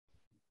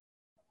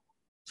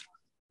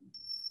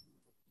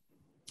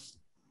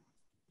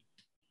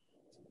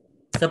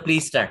sir,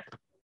 please start.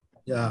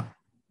 Yeah.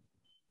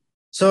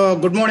 So,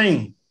 good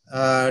morning,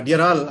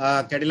 dear all.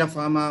 Cadila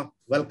Pharma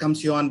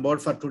welcomes you on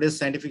board for today's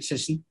scientific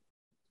session.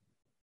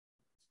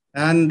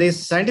 And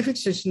this scientific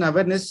session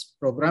awareness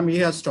program we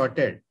have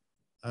started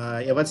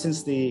ever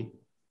since the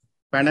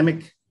pandemic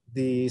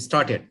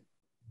started.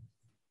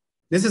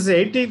 This is the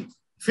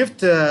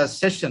 85th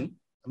session.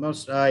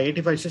 Almost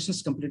 85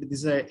 sessions completed.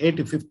 This is the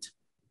 85th.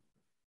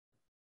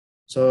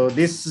 So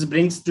this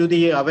brings to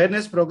the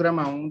awareness program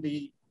on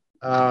the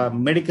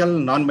medical,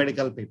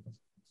 non-medical people.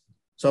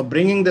 So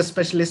bringing the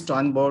specialist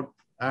on board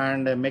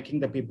and making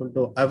the people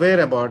to aware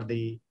about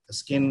the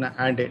skin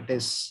and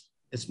its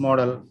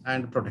model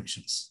and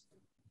protections.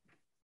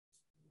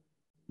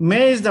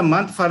 May is the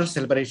month for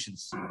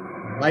celebrations.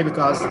 Why?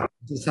 Because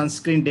the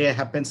sunscreen day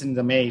happens in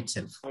the May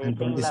itself. And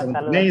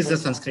 27th May is the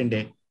sunscreen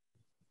day.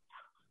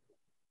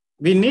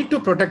 We need to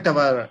protect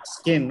our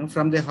skin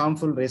from the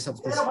harmful rays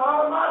of the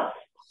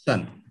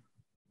sun.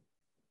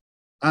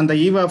 On the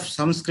eve of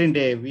sunscreen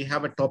day, we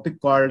have a topic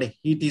called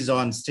Heat is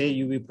on, stay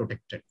UV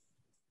protected.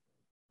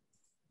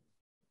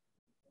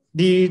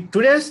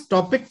 Today's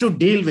topic to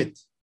deal with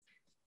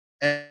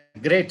a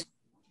great,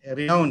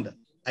 renowned,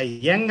 a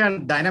young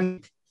and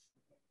dynamic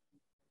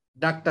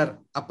Dr.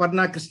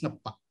 Aparna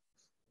Krishnappa.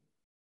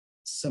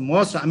 It's a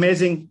most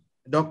amazing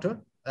doctor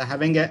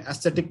having an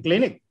aesthetic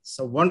clinic. It's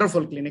a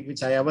wonderful clinic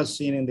which I ever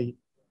seen in the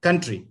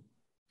country.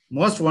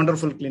 Most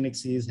wonderful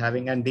clinics he is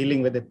having and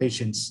dealing with the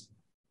patients.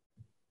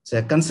 It's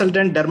a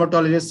consultant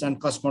dermatologist and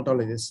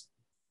cosmetologist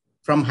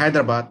from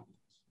Hyderabad.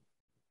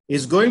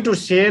 Is going to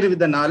share with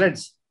the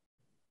knowledge,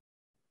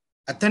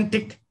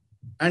 authentic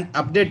and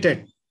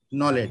updated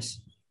knowledge.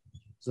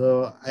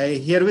 So I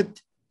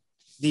herewith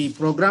the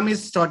program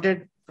is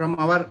started from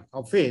our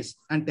office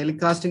and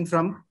telecasting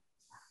from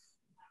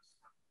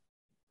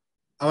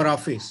our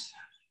office.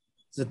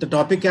 So the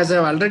topic, as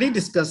I've already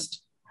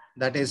discussed,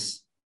 that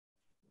is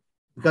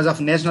because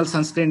of National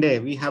Sunscreen Day,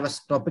 we have a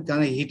topic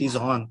on heat is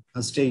on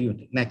and stay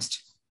unit.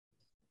 Next.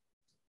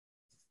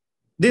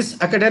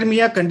 This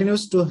academia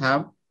continues to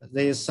have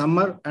the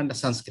summer and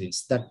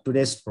sunscreens, that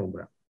today's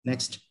program.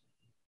 Next.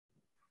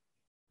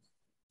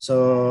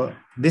 So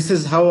this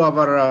is how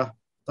our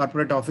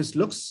corporate office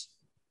looks.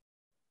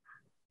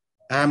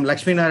 I am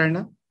Lakshmi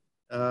Narayana,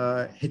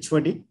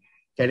 HOD,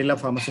 Cadila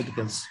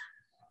Pharmaceuticals.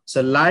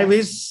 So live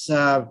is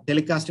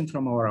telecasting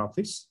from our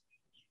office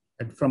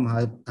from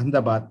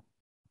Ahmedabad.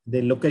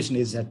 The location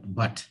is at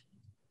Bhat.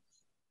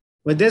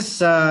 With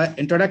this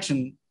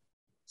introduction,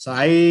 so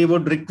I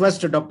would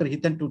request Dr.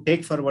 Hitan to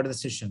take forward the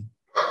session.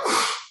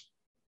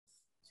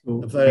 So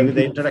with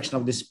the introduction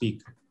of the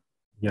speaker.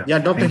 Yeah,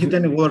 Dr.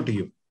 Hitan, over to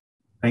you.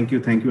 Thank you,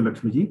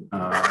 Lakshmiji.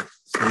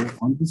 So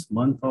on this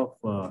month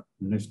of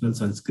National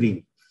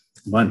Sunscreen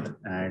Month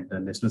and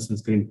National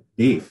Sunscreen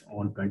Day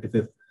on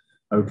 25th,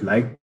 I would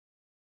like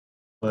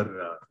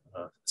for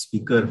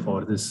speaker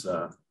for this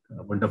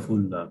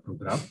wonderful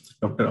program,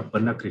 Dr.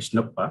 Aparna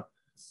Krishnappa.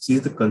 She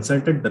is the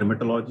consultant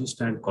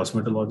dermatologist and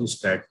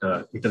cosmetologist at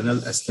Eternal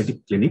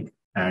Aesthetic Clinic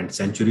and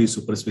Century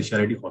Super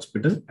Speciality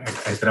Hospital at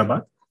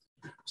Hyderabad.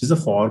 She is a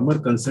former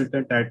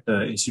consultant at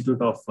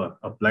Institute of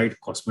Applied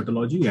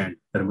Cosmetology and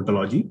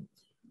Dermatology.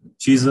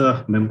 She is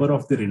a member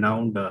of the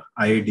renowned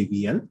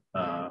IADBL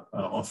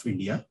of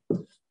India,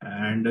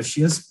 and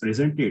she has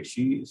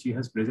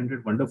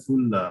presented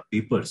wonderful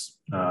papers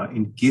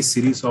in case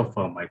series of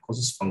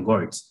mycosis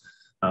fungoids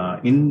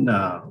in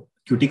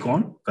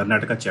Cuticon,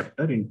 Karnataka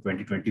chapter in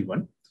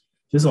 2021.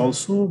 She has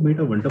also made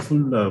a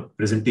wonderful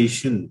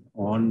presentation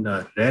on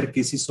rare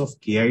cases of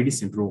KID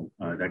syndrome,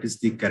 that is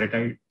the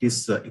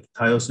keratitis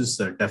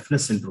ichthyosis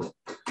deafness syndrome.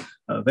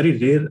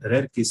 Very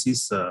rare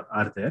cases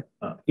are there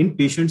in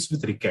patients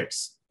with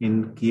rickets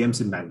in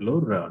KMC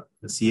Bangalore,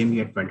 the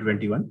CME at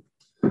 2021.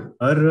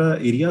 Her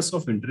areas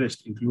of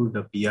interest include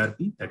the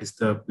PRP, that is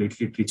the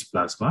platelet-rich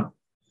plasma,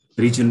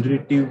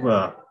 regenerative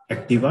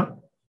activa,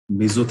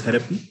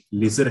 mesotherapy,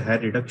 laser hair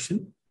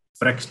reduction,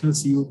 fractional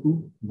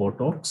CO2,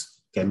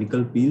 Botox,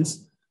 chemical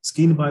peels,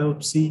 skin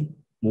biopsy,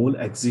 mole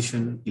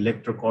excision,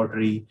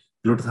 electrocautery,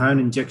 glutathione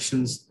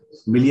injections,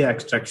 milia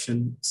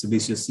extraction,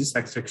 sebaceous cyst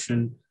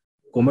extraction,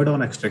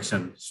 comedone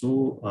extraction.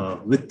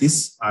 So with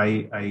this,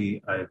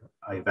 I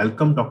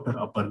welcome Dr.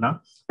 Aparna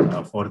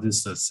for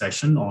this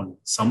session on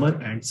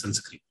summer and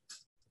sunscreen.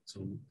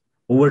 So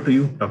over to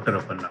you, Dr.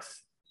 Aparna.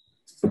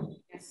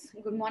 Yes,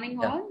 good morning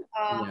all.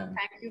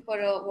 Thank you for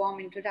a warm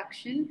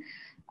introduction.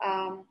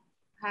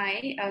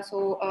 Hi,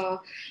 so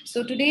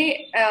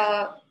today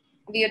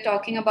we are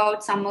talking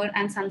about summer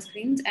and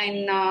sunscreens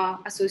in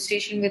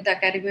association with the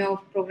Academy of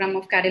Program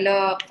of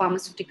Cadila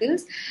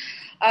Pharmaceuticals.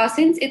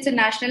 Since it's a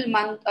national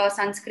month,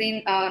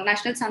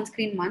 National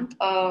Sunscreen Month,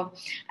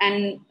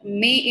 and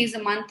May is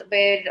a month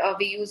where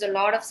we use a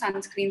lot of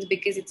sunscreens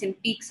because it's in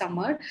peak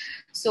summer.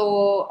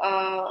 So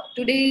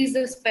today is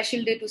a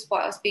special day to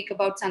speak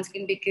about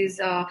sunscreen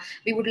because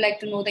we would like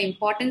to know the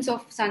importance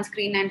of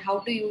sunscreen and how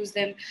to use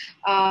them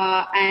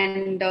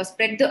and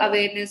spread the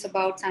awareness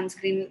about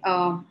sunscreen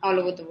all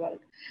over the world.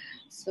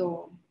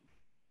 So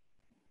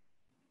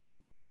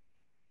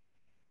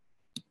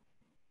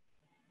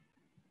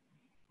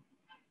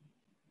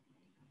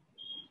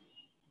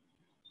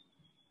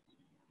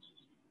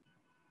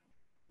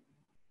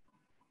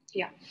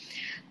Yeah.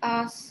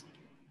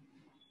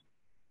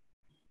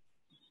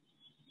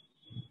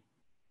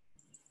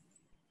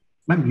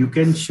 Ma'am, you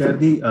can share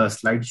the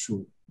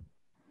slideshow.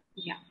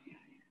 Yeah.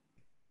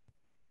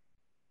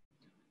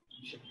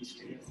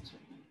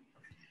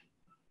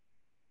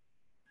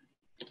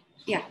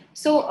 Yeah.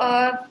 So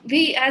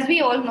as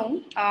we all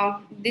know,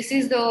 this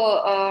is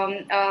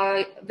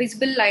the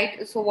visible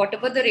light. So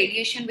whatever the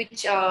radiation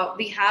which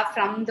we have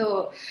from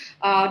the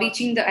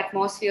reaching the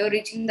atmosphere,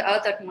 reaching the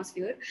Earth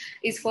atmosphere,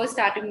 is first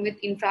starting with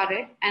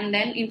infrared, and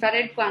then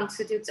infrared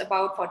constitutes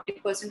about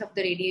 40% of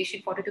the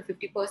radiation, 40 to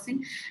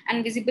 50%,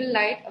 and visible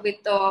light with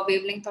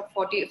wavelength of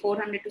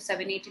 400 to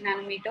 780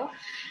 nanometer,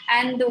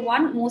 and the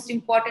one most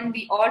important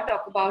we all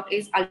talk about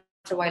is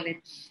ultraviolet.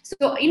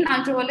 So in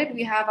ultraviolet,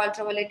 we have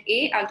ultraviolet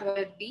A,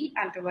 ultraviolet B,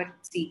 ultraviolet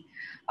C,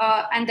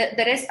 and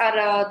the rest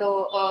are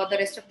the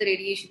rest of the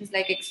radiations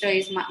like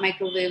X-rays,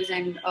 microwaves,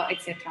 and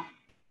etc.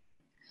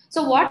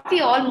 So what we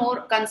all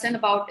more concerned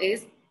about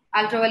is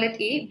ultraviolet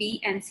A,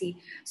 B, and C.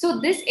 So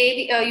this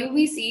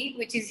UVC,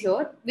 which is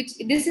here,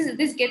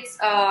 this gets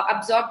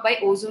absorbed by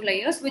ozone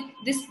layers, which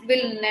this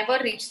will never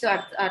reach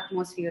the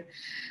atmosphere.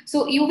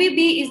 So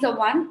UVB is the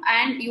one,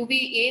 and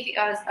UVA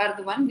are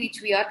the one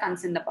which we are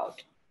concerned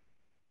about.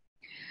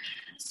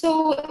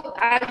 So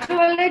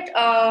ultraviolet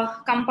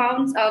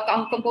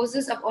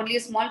composes of only a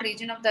small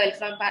region of the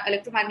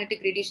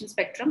electromagnetic radiation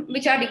spectrum,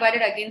 which are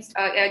divided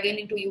again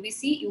into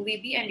UVC,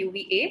 UVB, and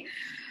UVA.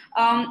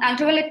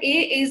 Ultraviolet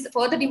A is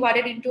further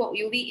divided into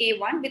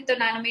UVA1 with the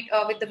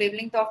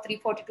wavelength of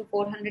 340 to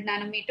 400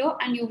 nanometer,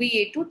 and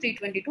UVA2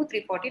 320 to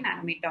 340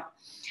 nanometer.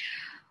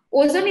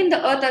 Ozone in the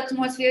Earth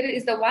atmosphere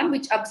is the one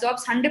which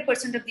absorbs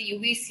 100% of the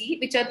UVC,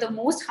 which are the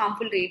most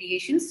harmful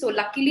radiations. So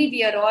luckily,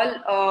 we are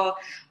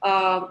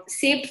all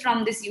saved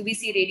from this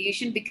UVC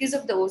radiation because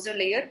of the ozone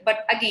layer.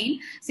 But again,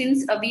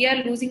 since we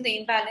are losing the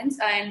imbalance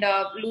and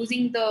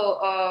losing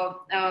the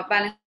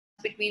balance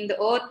between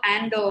the Earth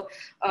and the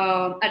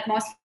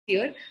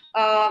atmosphere,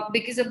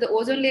 because of the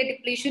ozone layer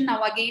depletion,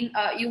 now again,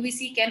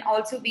 UVC can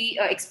also be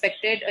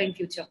expected in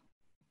future.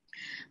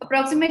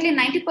 Approximately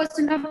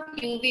 90% of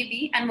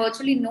UVB and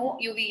virtually no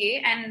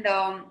UVA, and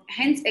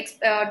hence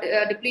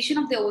depletion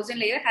of the ozone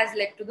layer has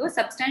led to the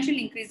substantial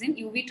increase in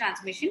UV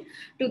transmission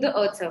to the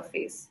Earth's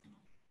surface.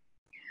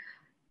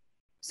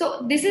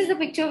 So this is the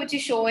picture which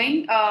is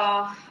showing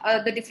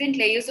the different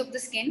layers of the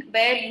skin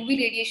where UV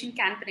radiation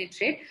can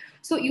penetrate.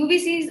 So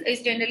UVC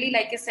is generally,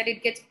 like I said,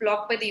 it gets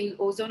blocked by the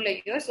ozone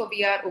layer, so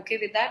we are okay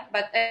with that.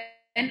 But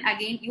then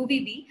again,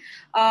 UVB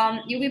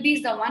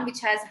is the one which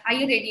has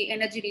higher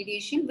energy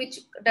radiation, which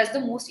does the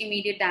most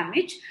immediate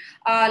damage,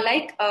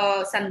 like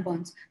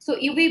sunburns. So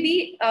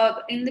UVB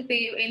in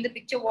the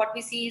picture, what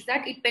we see is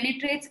that it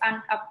penetrates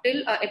up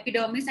till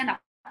epidermis and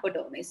upper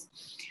dermis,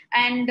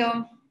 and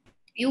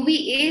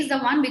UVA is the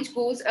one which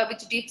goes,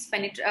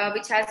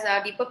 which has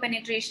a deeper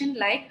penetration,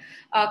 like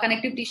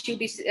connective tissue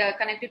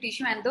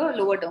and the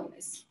lower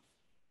dermis.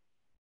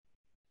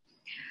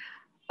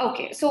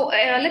 Okay, so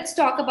let's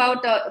talk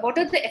about what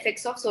are the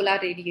effects of solar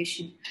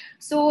radiation.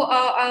 So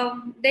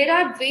there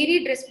are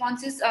varied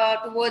responses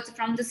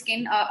from the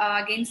skin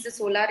against the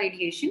solar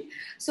radiation.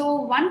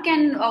 So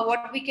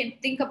what we can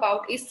think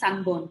about is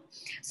sunburn.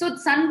 So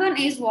sunburn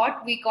is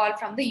what we call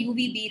from the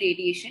UVB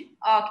radiation,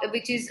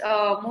 which is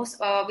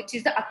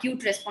the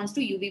acute response to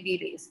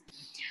UVB rays.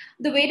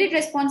 The varied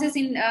responses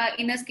in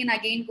inner skin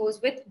again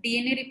goes with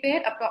DNA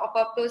repair,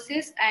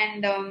 apoptosis,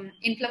 and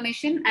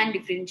inflammation and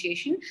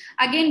differentiation.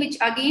 Which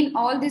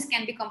all this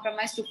can be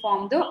compromised to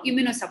form the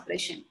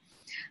immunosuppression.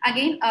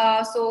 Again,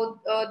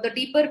 the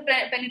deeper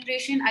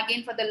penetration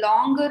again for the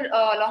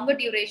longer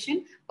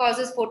duration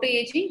causes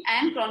photoaging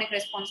and chronic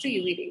response to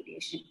UV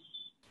radiation.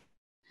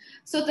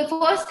 So the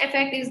first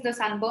effect is the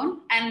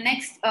sunburn, and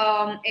next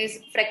is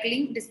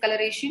freckling,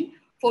 discoloration,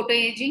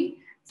 photoaging,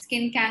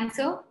 skin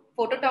cancer,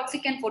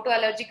 phototoxic and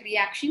photoallergic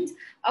reactions,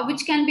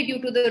 which can be due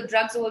to the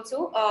drugs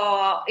also.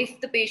 If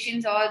the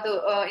patients or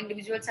the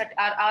individuals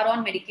are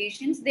on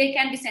medications, they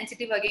can be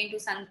sensitive again to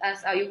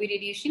UV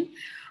radiation.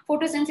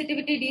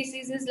 Photosensitivity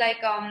diseases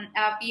like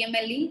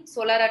PMLE,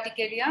 solar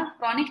urticaria,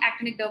 chronic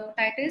actinic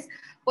dermatitis,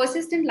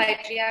 persistent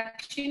light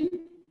reaction,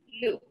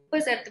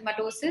 lupus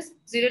erythematosus,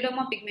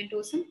 xeroderma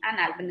pigmentosum, and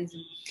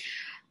albinism.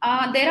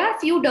 There are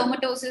few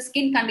dermatoses,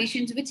 skin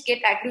conditions, which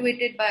get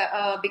aggravated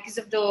because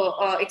of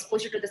the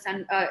exposure to the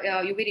sun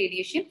UV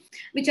radiation,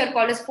 which are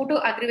called as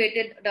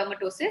photo-aggravated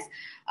dermatosis.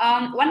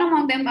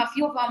 A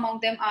few among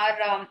them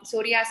are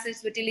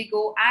psoriasis,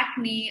 vitiligo,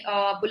 acne,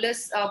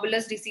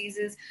 bullous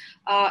diseases,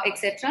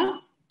 etc.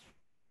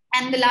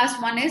 And the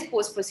last one is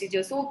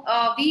post-procedure. So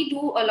we do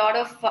a lot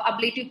of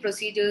ablative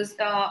procedures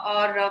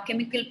or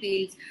chemical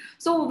peels.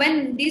 So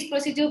when these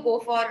procedures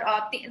go for,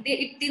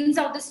 it thins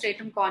out the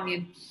stratum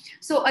corneum.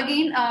 So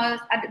again,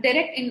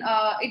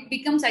 it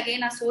becomes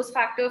again a source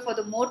factor for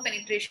the more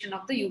penetration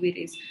of the UV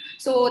rays.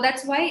 So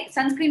that's why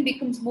sunscreen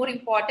becomes more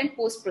important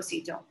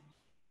post-procedure.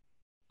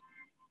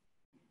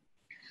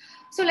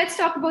 So let's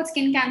talk about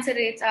skin cancer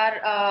rates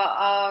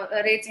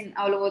rates in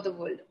all over the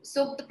world.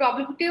 So the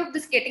probability of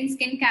this getting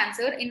skin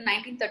cancer in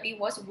 1930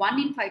 was 1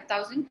 in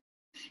 5,000.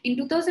 In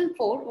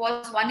 2004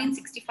 was 1 in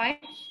 65,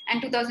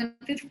 and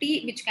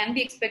 2050, which can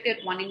be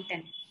expected, 1 in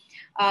 10.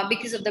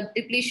 Because of the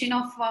depletion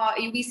of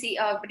UVC,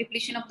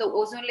 depletion of the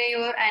ozone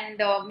layer, and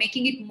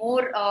making it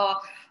more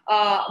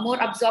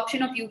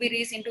absorption of UV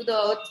rays into the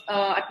Earth's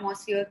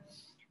atmosphere.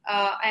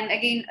 And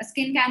again,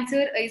 skin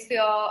cancer is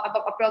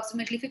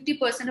approximately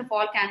 50% of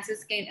all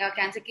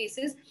cancer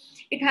cases.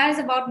 It has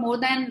about more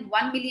than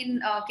 1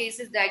 million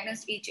cases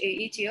diagnosed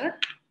each year.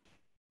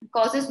 It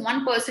causes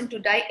 1 person to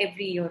die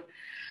every year.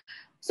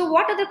 So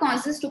what are the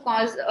causes to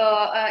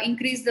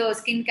increase the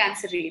skin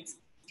cancer rates?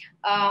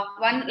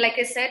 One, like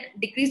I said,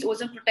 decreased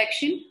ozone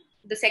protection.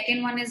 The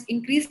second one is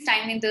increased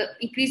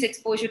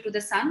exposure to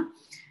the sun,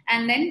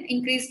 and then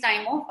increased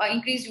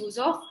use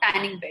of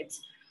tanning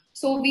beds.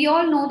 So we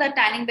all know that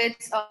tanning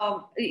beds,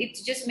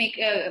 it's just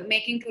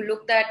making to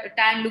look that a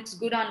tan looks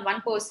good on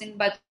 1 person,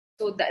 but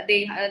so that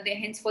they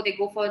henceforth they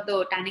go for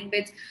the tanning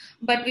beds.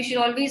 But we should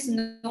always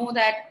know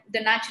that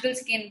the natural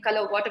skin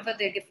color, whatever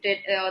they're gifted,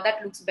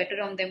 that looks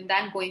better on them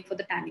than going for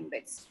the tanning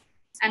beds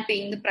and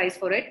paying the price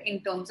for it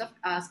in terms of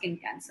skin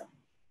cancer.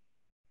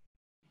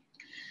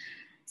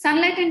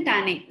 Sunlight and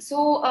tanning.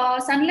 So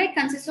sunlight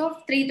consists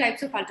of 3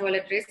 types of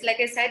ultraviolet rays. Like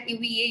I said,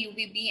 UVA,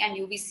 UVB, and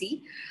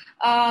UVC.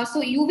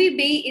 So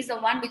UVB is the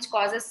one which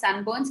causes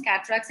sunburns,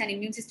 cataracts, and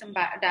immune system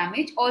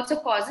damage. Also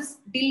causes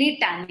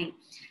delayed tanning.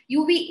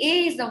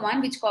 UVA is the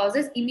one which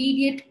causes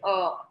immediate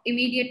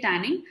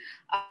tanning.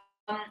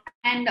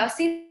 And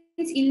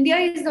since India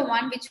is the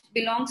one which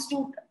belongs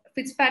to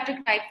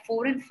Fitzpatrick type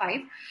 4 and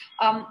 5,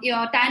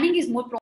 tanning is more prone